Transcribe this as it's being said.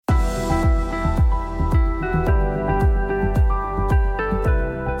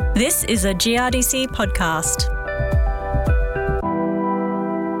This is a GRDC podcast.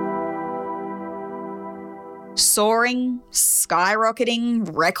 Soaring,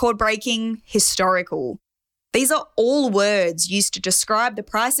 skyrocketing, record-breaking, historical. These are all words used to describe the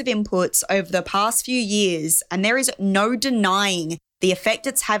price of inputs over the past few years, and there is no denying the effect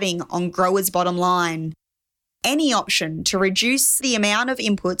it's having on growers' bottom line. Any option to reduce the amount of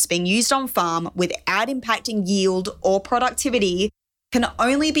inputs being used on farm without impacting yield or productivity can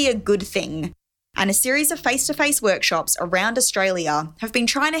only be a good thing. And a series of face-to-face workshops around Australia have been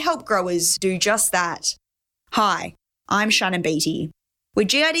trying to help growers do just that. Hi, I'm Shannon Beattie. With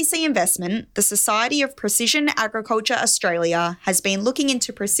GRDC Investment, the Society of Precision Agriculture Australia has been looking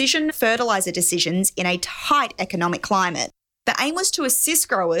into precision fertiliser decisions in a tight economic climate. The aim was to assist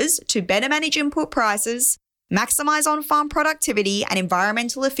growers to better manage input prices, maximise on-farm productivity and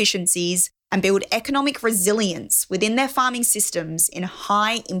environmental efficiencies, and build economic resilience within their farming systems in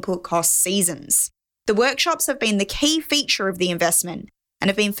high input cost seasons. The workshops have been the key feature of the investment and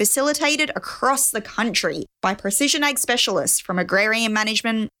have been facilitated across the country by precision ag specialists from Agrarian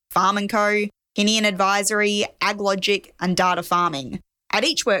Management, Farm & Co, Kinnian Advisory, AgLogic and Data Farming. At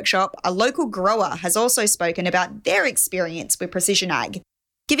each workshop, a local grower has also spoken about their experience with precision ag,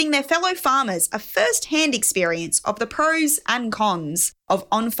 giving their fellow farmers a first-hand experience of the pros and cons of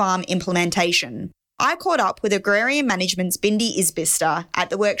on-farm implementation. I caught up with Agrarian Management's Bindi Isbister at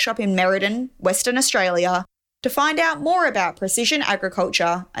the workshop in Merredin, Western Australia, to find out more about precision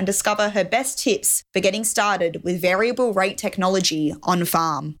agriculture and discover her best tips for getting started with variable rate technology on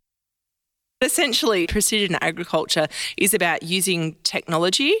farm. Essentially, precision agriculture is about using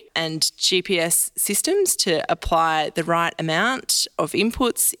technology and GPS systems to apply the right amount of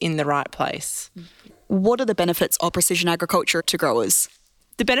inputs in the right place. What are the benefits of precision agriculture to growers?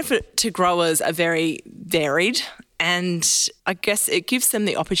 The benefit to growers are very varied, and I guess it gives them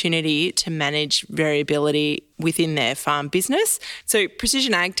the opportunity to manage variability within their farm business. So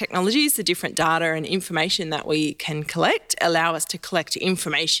precision ag technologies, the different data and information that we can collect, allow us to collect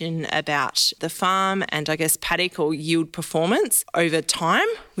information about the farm and I guess paddock or yield performance over time,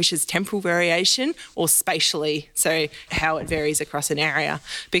 which is temporal variation, or spatially, so how it varies across an area.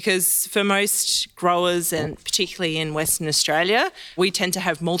 Because for most growers, and particularly in Western Australia, we tend to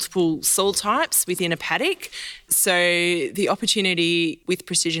have multiple soil types within a paddock. So the opportunity with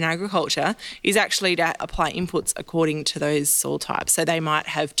precision agriculture is actually to apply inputs according to those soil types. So they might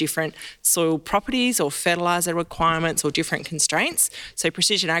have different soil properties or fertiliser requirements or different constraints. So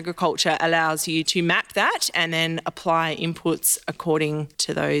precision agriculture allows you to map that and then apply inputs according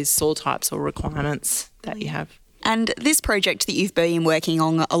to those soil types or requirements that you have. And this project that you've been working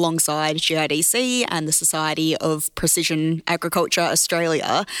on alongside GRDC and the Society of Precision Agriculture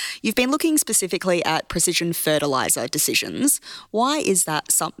Australia, you've been looking specifically at precision fertiliser decisions. Why is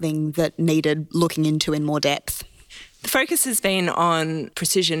that something that needed looking into in more depth? The focus has been on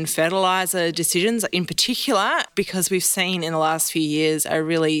precision fertiliser decisions in particular because we've seen in the last few years a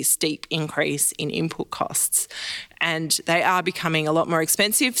really steep increase in input costs, and they are becoming a lot more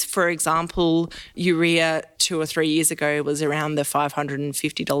expensive. For example, urea 2 or 3 years ago was around the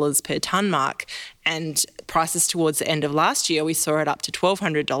 $550 per tonne mark, and prices towards the end of last year, we saw it up to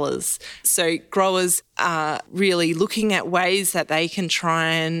 $1,200. So growers are really looking at ways that they can try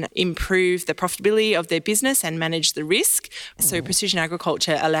and improve the profitability of their business and manage the risk. So precision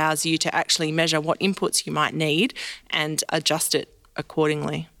agriculture allows you to actually measure what inputs you might need and adjust it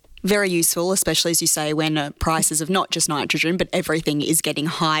accordingly. Very useful, especially as you say, when prices of not just nitrogen, but everything is getting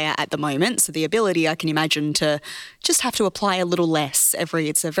higher at the moment. So the ability, I can imagine, to just have to apply a little less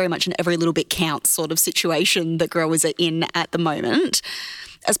it's a very much an every little bit counts sort of situation that growers are in at the moment.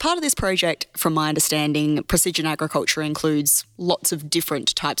 As part of this project, from my understanding, precision agriculture includes lots of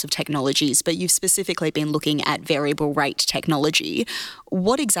different types of technologies, but you've specifically been looking at variable rate technology.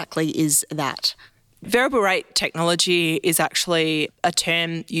 What exactly is that? Variable rate technology is actually a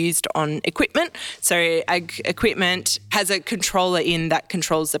term used on equipment. So ag equipment has a controller in that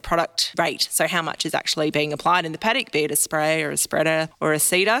controls the product rate, so how much is actually being applied in the paddock, be it a spray or a spreader or a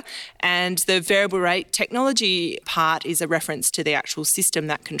seeder. And the variable rate technology part is a reference to the actual system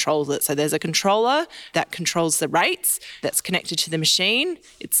that controls it. So there's a controller that controls the rates that's connected to the machine.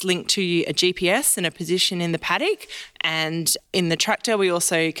 It's linked to a GPS and a position in the paddock. And in the tractor, we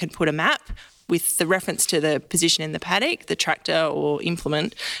also can put a map with the reference to the position in the paddock. The tractor or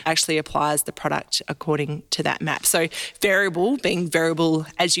implement actually applies the product according to that map. So variable being variable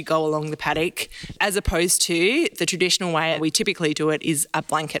as you go along the paddock, as opposed to the traditional way we typically do it is a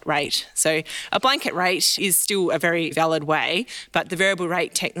blanket rate. So a blanket rate is still a very valid way, but the variable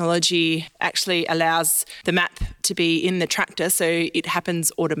rate technology actually allows the map to to be in the tractor, so it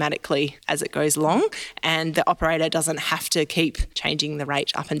happens automatically as it goes along, and the operator doesn't have to keep changing the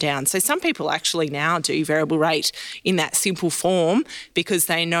rate up and down. So some people actually now do variable rate in that simple form because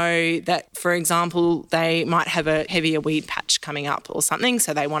they know that, for example, they might have a heavier weed patch coming up or something,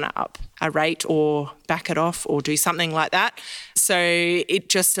 so they want to up a rate or back it off or do something like that. So it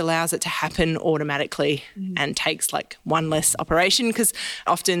just allows it to happen automatically and takes like one less operation, because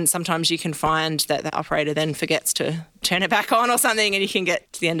often sometimes you can find that the operator then forgets to turn it back on or something, and you can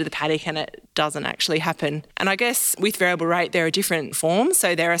get to the end of the paddock and it doesn't actually happen. And I guess with variable rate there are different forms.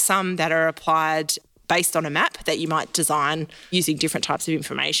 So there are some that are applied based on a map that you might design using different types of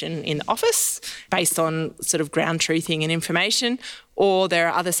information in the office based on sort of ground truthing and information. Or there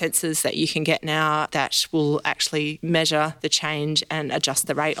are other sensors that you can get now that will actually measure the change and adjust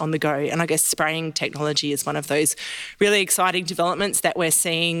the rate on the go. And I guess spraying technology is one of those really exciting developments that we're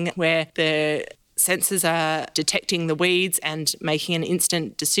seeing, where the sensors are detecting the weeds and making an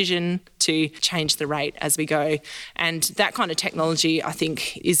instant decision to change the rate as we go. And that kind of technology, I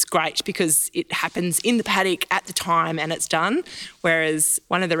think, is great because it happens in the paddock at the time and it's done. Whereas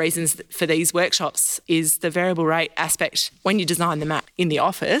one of the reasons for these workshops is the variable rate aspect. When you design the map in the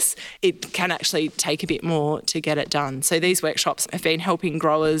office, it can actually take a bit more to get it done. So these workshops have been helping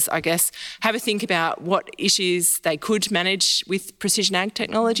growers, I guess, have a think about what issues they could manage with precision ag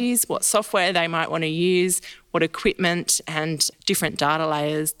technologies, what software they might want to use, what equipment and different data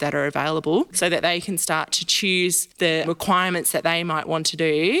layers that are available, so that they can start to choose the requirements that they might want to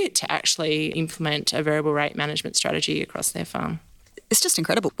do to actually implement a variable rate management strategy across their farm. It's just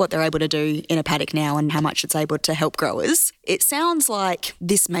incredible what they're able to do in a paddock now and how much it's able to help growers. It sounds like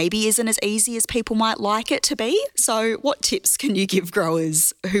this maybe isn't as easy as people might like it to be. So what tips can you give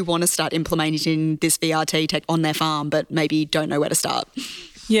growers who want to start implementing this VRT tech on their farm but maybe don't know where to start?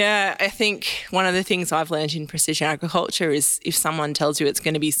 Yeah, I think one of the things I've learned in precision agriculture is if someone tells you it's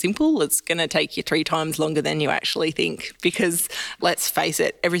going to be simple, it's going to take you 3 times longer than you actually think, because let's face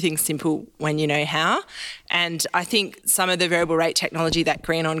it, everything's simple when you know how. And I think some of the variable rate technology, that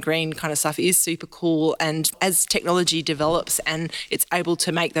green on green kind of stuff, is super cool. And as technology develops and it's able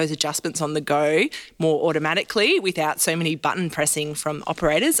to make those adjustments on the go more automatically without so many button pressing from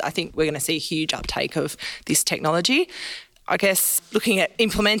operators, I think we're going to see a huge uptake of this technology. I guess looking at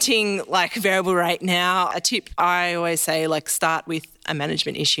implementing like variable rate now, a tip I always say, like, start with a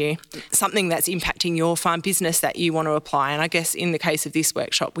management issue, something that's impacting your farm business that you want to apply. And I guess in the case of this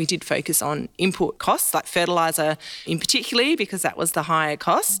workshop, we did focus on input costs, like fertiliser in particular, because that was the higher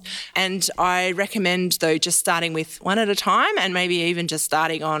cost. And I recommend, though, just starting with one at a time, and maybe even just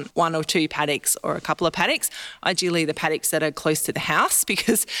starting on 1 or 2 paddocks or a couple of paddocks, ideally the paddocks that are close to the house,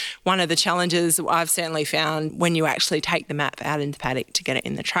 because one of the challenges I've certainly found when you actually take the map out in the paddock to get it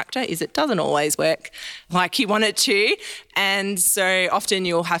in the tractor is it doesn't always work like you want it to. And so often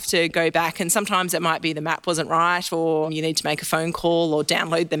you'll have to go back, and sometimes it might be the map wasn't right, or you need to make a phone call or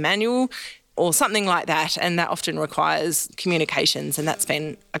download the manual or something like that, and that often requires communications, and that's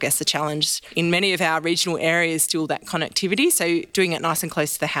been, I guess, the challenge in many of our regional areas, still that connectivity. So doing it nice and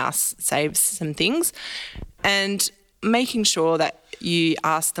close to the house saves some things. And making sure that you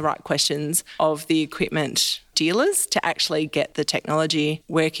ask the right questions of the equipment dealers to actually get the technology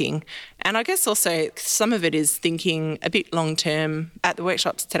working. And I guess also some of it is thinking a bit long term. At the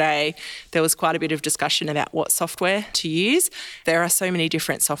workshops today, there was quite a bit of discussion about what software to use. There are so many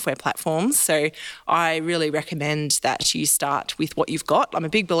different software platforms, so I really recommend that you start with what you've got. I'm a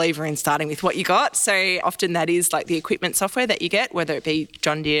big believer in starting with what you got. So often that is like the equipment software that you get, whether it be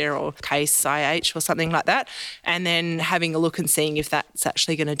John Deere or Case IH or something like that, and then having a look and seeing if that's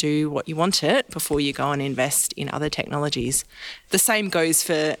actually going to do what you want it before you go and invest in other technologies. The same goes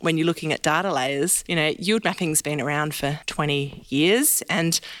for when you're looking at data layers. You know, yield mapping's been around for 20 years,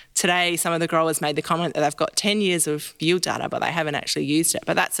 and today some of the growers made the comment that they've got 10 years of yield data but they haven't actually used it.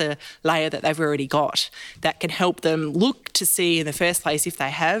 But that's a layer that they've already got that can help them look to see in the first place if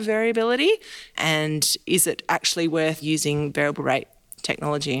they have variability, and is it actually worth using variable rate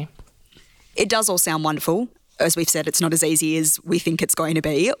technology. It does all sound wonderful. As we've said, it's not as easy as we think it's going to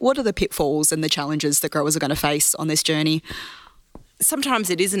be. What are the pitfalls and the challenges that growers are going to face on this journey? Sometimes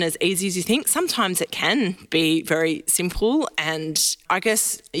it isn't as easy as you think. Sometimes it can be very simple, and I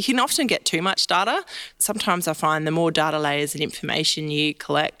guess you can often get too much data. Sometimes I find the more data layers and information you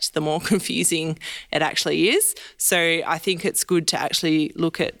collect, the more confusing it actually is. So I think it's good to actually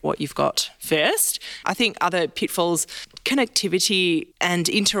look at what you've got first. I think other pitfalls, connectivity and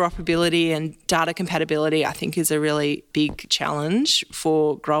interoperability and data compatibility, I think, is a really big challenge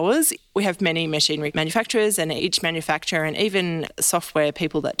for growers. We have many machinery manufacturers, and each manufacturer and even software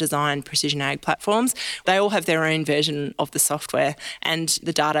people that design precision ag platforms, they all have their own version of the software, and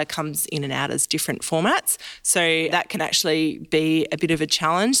the data comes in and out as different formats. So that can actually be a bit of a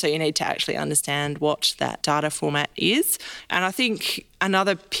challenge. So you need to actually understand what that data format is. And I think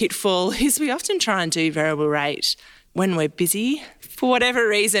another pitfall is we often try and do variable rate when we're busy. For whatever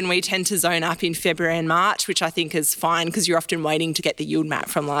reason, we tend to zone up in February and March, which I think is fine because you're often waiting to get the yield map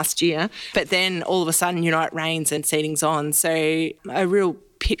from last year. But then all of a sudden, it rains and seeding's on. So a real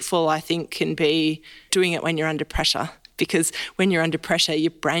pitfall, I think, can be doing it when you're under pressure, because when you're under pressure,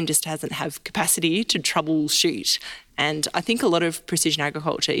 your brain just doesn't have capacity to troubleshoot. And I think a lot of precision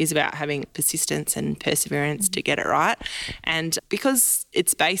agriculture is about having persistence and perseverance to get it right. And because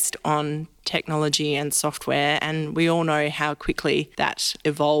it's based on technology and software, and we all know how quickly that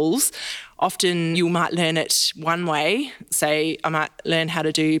evolves, often you might learn it one way. Say, I might learn how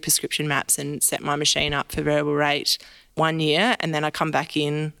to do prescription maps and set my machine up for variable rate 1 year, and then I come back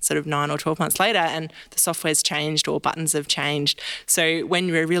in sort of 9 or 12 months later and the software's changed or buttons have changed. So when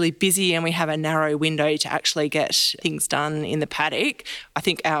we're really busy and we have a narrow window to actually get things done in the paddock, I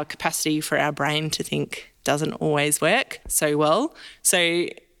think our capacity for our brain to think doesn't always work so well. So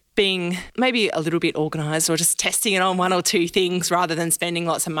being maybe a little bit organised or just testing it on 1 or 2 things rather than spending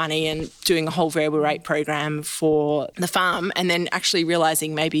lots of money and doing a whole variable rate program for the farm, and then actually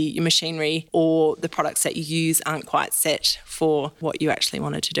realising maybe your machinery or the products that you use aren't quite set for what you actually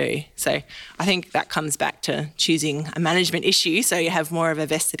wanted to do. So I think that comes back to choosing a management issue so you have more of a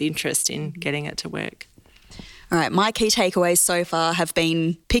vested interest in getting it to work. All right, my key takeaways so far have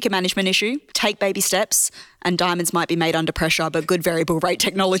been pick a management issue, take baby steps, and diamonds might be made under pressure, but good variable rate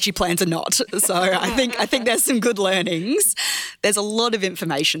technology plans are not. So I think there's some good learnings. There's a lot of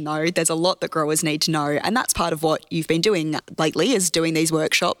information though. There's a lot that growers need to know, and that's part of what you've been doing lately, is doing these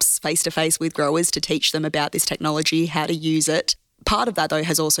workshops face-to-face with growers to teach them about this technology, how to use it. Part of that, though,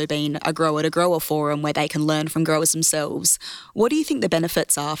 has also been a grower-to-grower forum where they can learn from growers themselves. What do you think the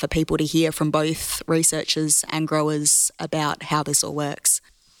benefits are for people to hear from both researchers and growers about how this all works?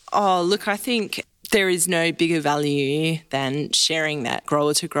 Oh, look, I think there is no bigger value than sharing that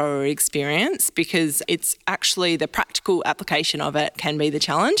grower-to-grower experience, because it's actually the practical application of it can be the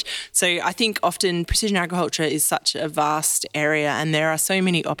challenge. So I think often precision agriculture is such a vast area and there are so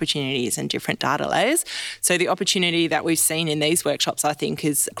many opportunities and different data layers. So the opportunity that we've seen in these workshops, I think,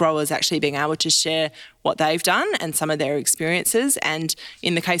 is growers actually being able to share what they've done and some of their experiences. And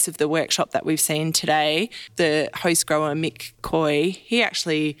in the case of the workshop that we've seen today, the host grower, Mick Coy, he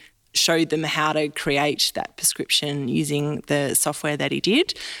actually showed them how to create that prescription using the software that he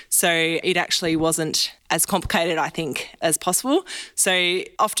did. So it actually wasn't as complicated, I think, as possible. So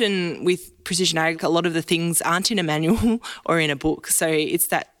often with precision ag, a lot of the things aren't in a manual or in a book. So it's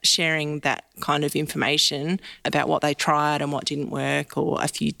that sharing that kind of information about what they tried and what didn't work, or a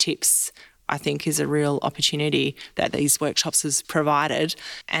few tips, I think is a real opportunity that these workshops has provided.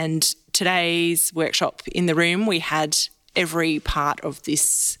 And today's workshop in the room, we had every part of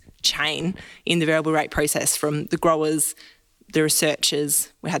this chain in the variable rate process, from the growers, the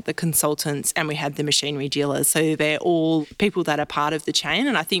researchers, we had the consultants, and we had the machinery dealers. So they're all people that are part of the chain.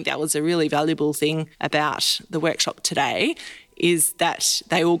 And I think that was a really valuable thing about the workshop today, is that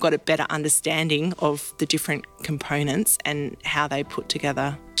they all got a better understanding of the different components and how they put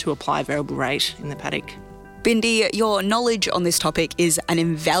together to apply variable rate in the paddock. Bindi, your knowledge on this topic is an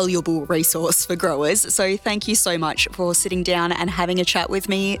invaluable resource for growers, so thank you so much for sitting down and having a chat with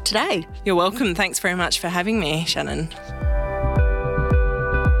me today. You're welcome. Thanks very much for having me, Shannon.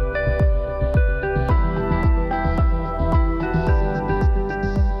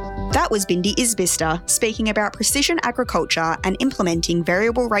 That was Bindi Isbister speaking about precision agriculture and implementing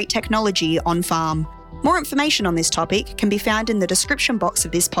variable rate technology on farm. More information on this topic can be found in the description box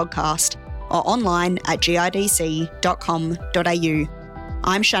of this podcast or online at girdc.com.au.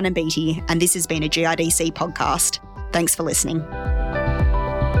 I'm Shannon Beattie, and this has been a GRDC podcast. Thanks for listening.